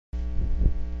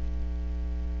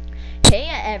Hey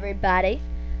everybody,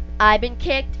 I've been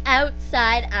kicked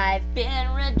outside, I've been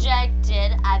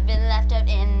rejected, I've been left out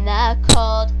in the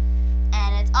cold,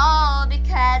 and it's all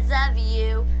because of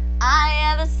you. I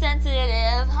have a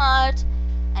sensitive heart,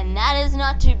 and that is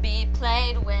not to be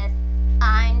played with.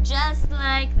 I'm just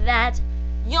like that.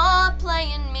 You're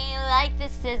playing me like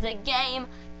this is a game,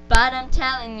 but I'm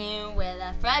telling you with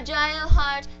a fragile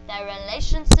heart that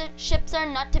relationships are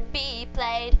not to be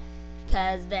played,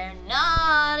 'cause they're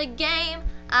not a game.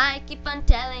 I keep on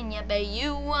telling you, but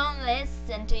you won't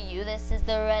listen. To you this is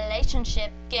the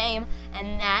relationship game,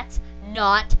 and that's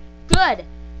not good.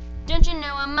 Don't you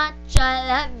know how much I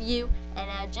love you, and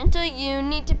how gentle you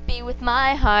need to be with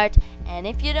my heart? And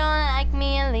if you don't like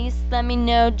me, at least let me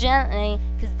know gently,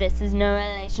 'cause this is no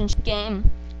relationship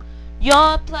game.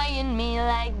 You're playing me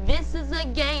like this is a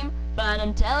game, but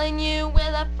I'm telling you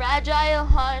with a fragile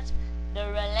heart, the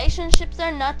relationships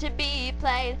are not to be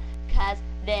played, 'cause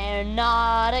they're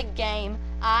not a game.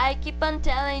 I keep on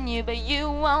telling you, but you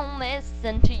won't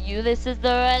listen. To you this is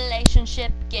the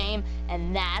relationship game,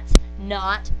 and that's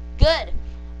not good.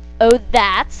 Oh,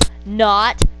 that's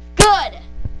not good.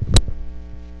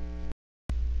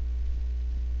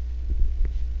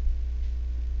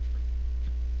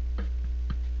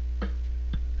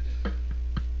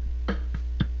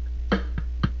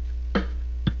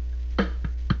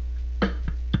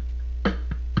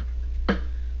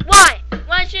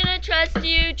 Why should I trust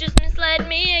you? Just misled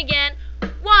me again.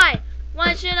 Why?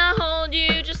 Why should I hold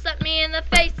you? Just slap me in the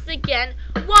face again.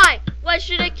 Why? Why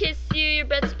should I kiss you? Your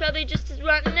breath's probably just as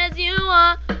rotten as you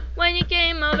are. When you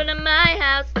came over to my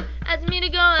house, asked me to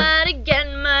go out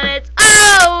again, but it's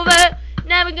over.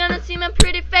 Never gonna see my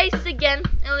pretty face again,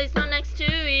 at least not next to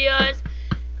yours.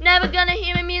 Never gonna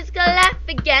hear my musical laugh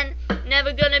again.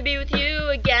 Never gonna be with you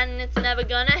again. It's never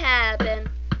gonna happen.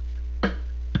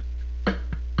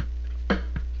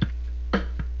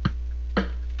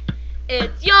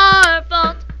 It's your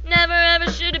fault. Never ever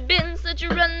should have been such a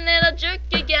rotten little jerk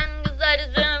again, 'cause I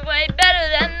deserve way better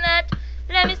than that.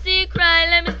 Let me see you cry,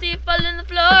 let me see you fall on the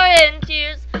floor in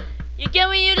tears. You get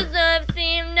what you deserve,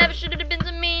 see, you never should have been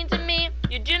so mean to me.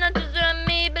 You do not deserve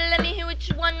me, but let me hear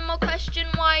one more question.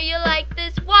 Why are you like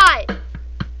this? Why?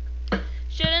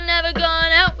 Should've never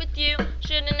gone out with you,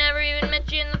 should've never even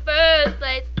met you in the first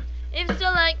place. If you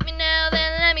still like me now,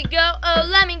 then let me go, oh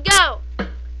let me go.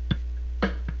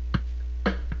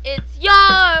 It's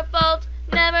your fault.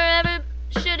 Never ever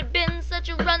should have been such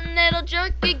a rotten little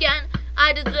jerk again.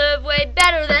 I deserve way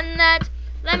better than that.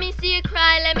 Let me see you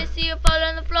cry, let me see you fall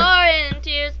on the